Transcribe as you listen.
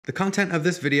The content of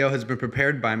this video has been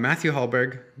prepared by Matthew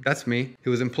Hallberg, that's me,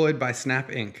 who is employed by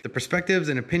Snap Inc. The perspectives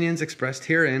and opinions expressed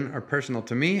herein are personal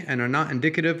to me and are not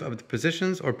indicative of the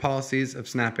positions or policies of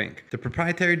Snap Inc. The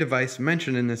proprietary device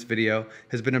mentioned in this video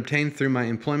has been obtained through my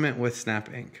employment with Snap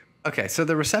Inc. Okay, so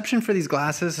the reception for these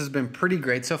glasses has been pretty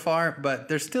great so far, but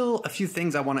there's still a few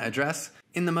things I want to address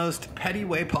in the most petty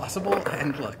way possible.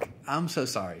 And look, I'm so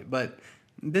sorry, but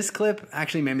this clip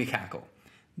actually made me cackle.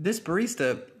 This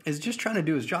barista is just trying to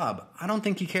do his job. I don't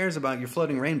think he cares about your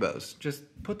floating rainbows. Just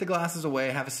put the glasses away,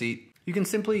 have a seat. You can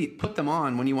simply put them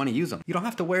on when you want to use them. You don't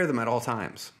have to wear them at all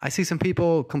times. I see some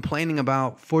people complaining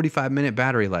about 45-minute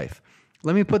battery life.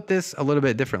 Let me put this a little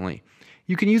bit differently.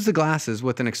 You can use the glasses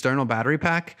with an external battery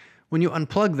pack. When you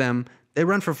unplug them, they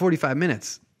run for 45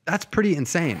 minutes. That's pretty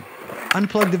insane.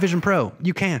 Unplug the Vision Pro.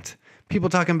 You can't. People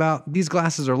talking about these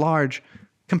glasses are large.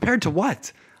 Compared to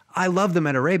what? I love them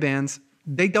at Ray-Bans.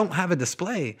 They don't have a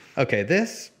display. Okay,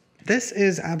 this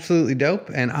is absolutely dope,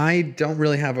 and I don't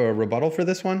really have a rebuttal for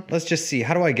this one. Let's just see,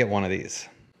 how do I get one of these?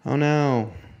 Oh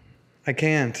no, I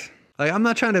can't. Like, I'm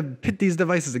not trying to pit these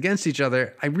devices against each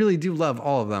other. I really do love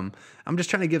all of them. I'm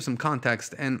just trying to give some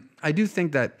context, and I do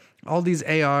think that all these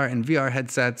AR and VR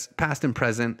headsets, past and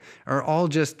present, are all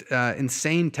just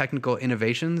insane technical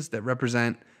innovations that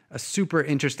represent a super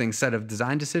interesting set of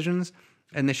design decisions,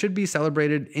 and they should be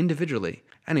celebrated individually.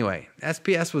 Anyway,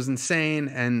 SPS was insane,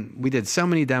 and we did so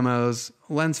many demos.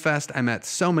 LensFest, I met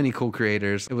so many cool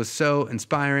creators. It was so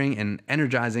inspiring and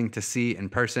energizing to see in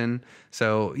person.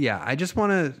 So yeah, I just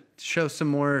want to show some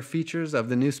more features of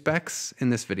the new specs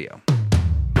in this video.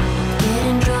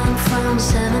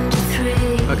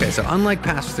 Okay, so unlike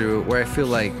pass-through, where I feel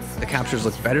like the captures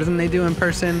look better than they do in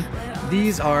person,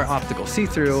 these are optical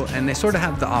see-through, and they sort of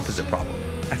have the opposite problem.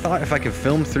 I thought if I could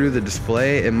film through the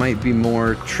display, it might be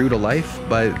more true to life,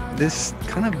 but this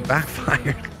kind of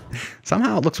backfired.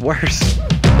 Somehow it looks worse.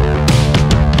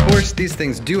 Of course, these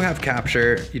things do have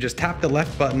capture. You just tap the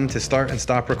left button to start and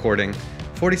stop recording.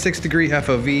 46-degree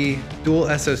FOV, dual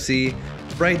SoC,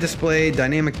 bright display,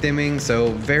 dynamic dimming,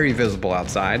 so very visible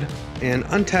outside. And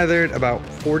untethered, about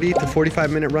 40 to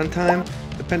 45-minute runtime,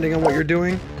 depending on what you're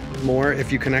doing. More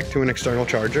if you connect to an external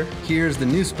charger. Here's the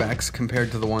new specs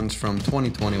compared to the ones from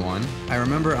 2021. I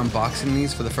remember unboxing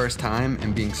these for the first time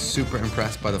and being super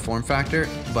impressed by the form factor,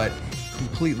 but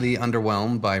completely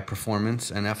underwhelmed by performance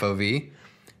and FOV.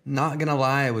 Not gonna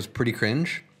lie, it was pretty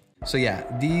cringe. So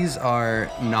yeah, these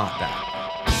are not that.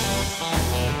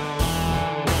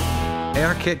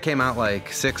 ARKit came out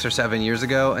like 6 or 7 years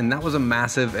ago, and that was a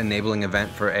massive enabling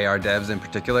event for AR devs in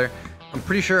particular. I'm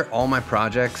pretty sure all my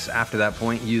projects after that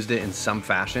point used it in some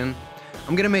fashion.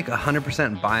 I'm gonna make a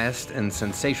 100% biased and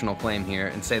sensational claim here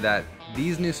and say that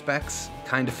these new specs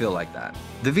kind of feel like that.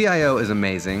 The VIO is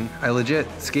amazing. I legit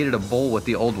skated a bowl with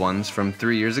the old ones from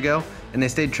 3 years ago, and they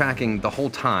stayed tracking the whole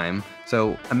time,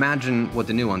 so imagine what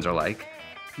the new ones are like.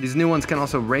 These new ones can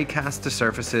also raycast to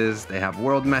surfaces. They have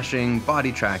world meshing,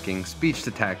 body tracking, speech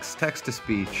to text, text to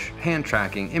speech, hand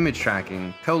tracking, image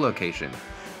tracking, co-location.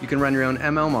 You can run your own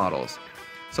ML models.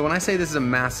 So when I say this is a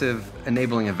massive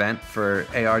enabling event for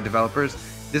AR developers,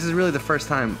 this is really the first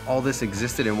time all this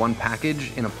existed in one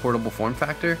package in a portable form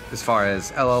factor. As far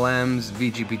as LLMs,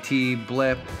 VGPT,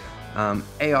 Blip,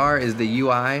 AR is the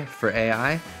UI for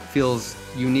AI, feels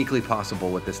uniquely possible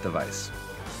with this device.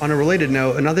 On a related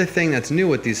note, another thing that's new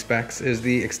with these specs is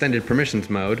the extended permissions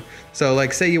mode. So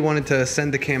like say you wanted to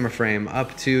send the camera frame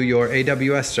up to your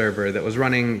AWS server that was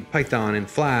running Python and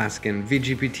Flask and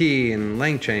VGPT and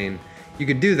LangChain. You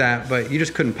could do that, but you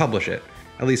just couldn't publish it,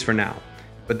 at least for now.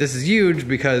 But this is huge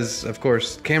because, of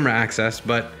course, camera access,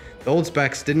 but the old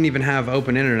specs didn't even have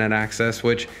open internet access,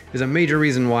 which is a major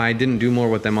reason why I didn't do more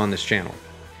with them on this channel.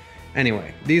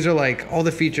 Anyway, these are like all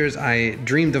the features I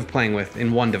dreamed of playing with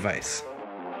in one device.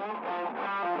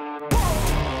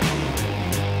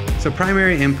 So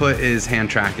primary input is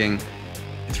hand tracking.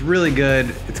 It's really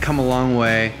good, it's come a long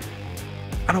way.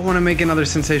 I don't want to make another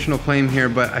sensational claim here,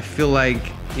 but I feel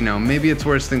like, you know, maybe it's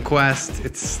worse than Quest,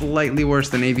 it's slightly worse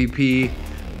than AVP,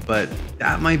 but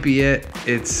that might be it.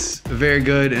 It's very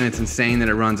good, and it's insane that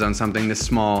it runs on something this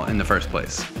small in the first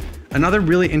place. Another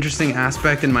really interesting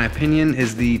aspect, in my opinion,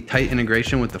 is the tight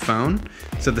integration with the phone.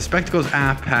 So the Spectacles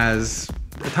app has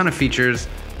a ton of features.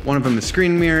 One of them is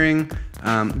screen mirroring.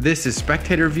 This is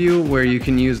spectator view, where you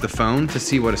can use the phone to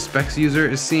see what a specs user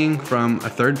is seeing from a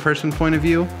third person point of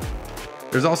view.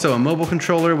 There's also a mobile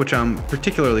controller, which I'm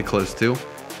particularly close to.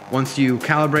 Once you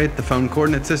calibrate the phone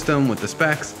coordinate system with the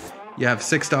specs, you have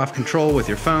 6-off control with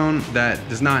your phone that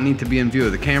does not need to be in view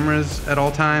of the cameras at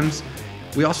all times.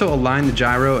 We also align the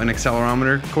gyro and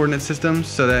accelerometer coordinate systems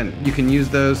so that you can use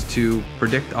those to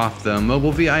predict off the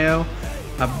mobile VIO.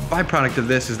 A byproduct of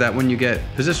this is that when you get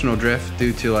positional drift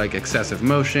due to like excessive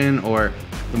motion or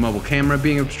the mobile camera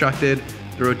being obstructed,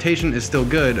 the rotation is still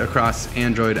good across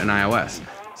Android and iOS.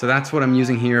 So that's what I'm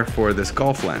using here for this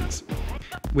golf lens.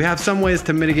 We have some ways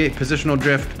to mitigate positional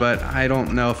drift, but I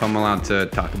don't know if I'm allowed to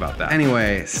talk about that.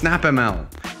 Anyway, SnapML.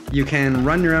 You can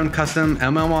run your own custom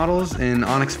ML models in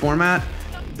Onyx format.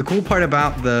 The cool part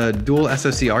about the dual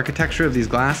SoC architecture of these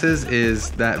glasses is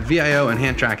that VIO and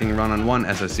hand tracking run on one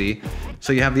SoC,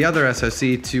 so you have the other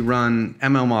SoC to run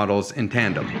ML models in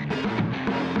tandem.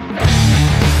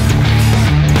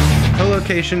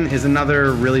 Co-location is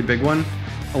another really big one.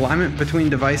 Alignment between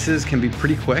devices can be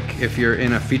pretty quick if you're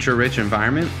in a feature-rich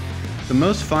environment. The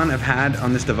most fun I've had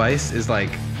on this device is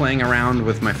like playing around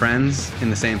with my friends in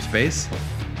the same space.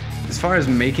 As far as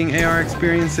making AR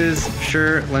experiences,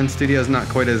 sure, Lens Studio is not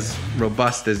quite as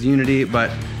robust as Unity, but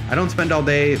I don't spend all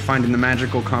day finding the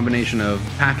magical combination of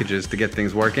packages to get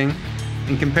things working.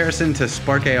 In comparison to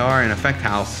Spark AR and Effect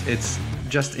House, it's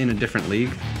just in a different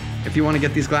league. If you want to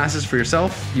get these glasses for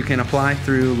yourself, you can apply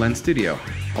through Lens Studio.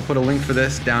 I'll put a link for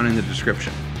this down in the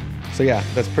description. So yeah,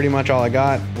 that's pretty much all I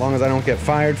got. As long as I don't get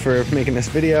fired for making this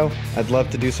video, I'd love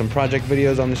to do some project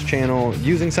videos on this channel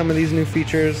using some of these new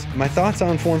features. My thoughts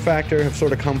on form factor have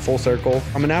sort of come full circle.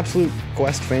 I'm an absolute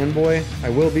Quest fanboy. I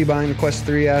will be buying the Quest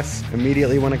 3S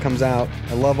immediately when it comes out.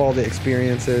 I love all the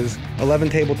experiences. 11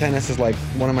 table tennis is like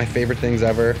one of my favorite things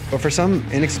ever. But for some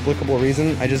inexplicable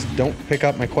reason, I just don't pick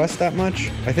up my Quest that much.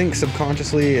 I think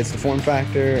subconsciously it's the form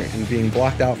factor and being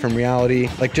blocked out from reality,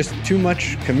 like just too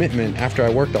much commitment after I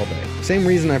worked all day. Same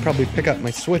reason I probably pick up my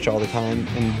Switch all the time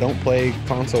and don't play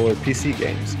console or PC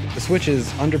games. The Switch is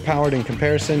underpowered in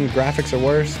comparison, graphics are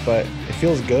worse, but it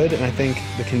feels good, and I think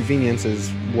the convenience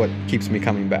is what keeps me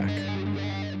coming back.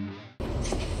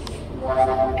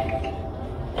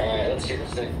 Alright, let's see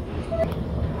this thing.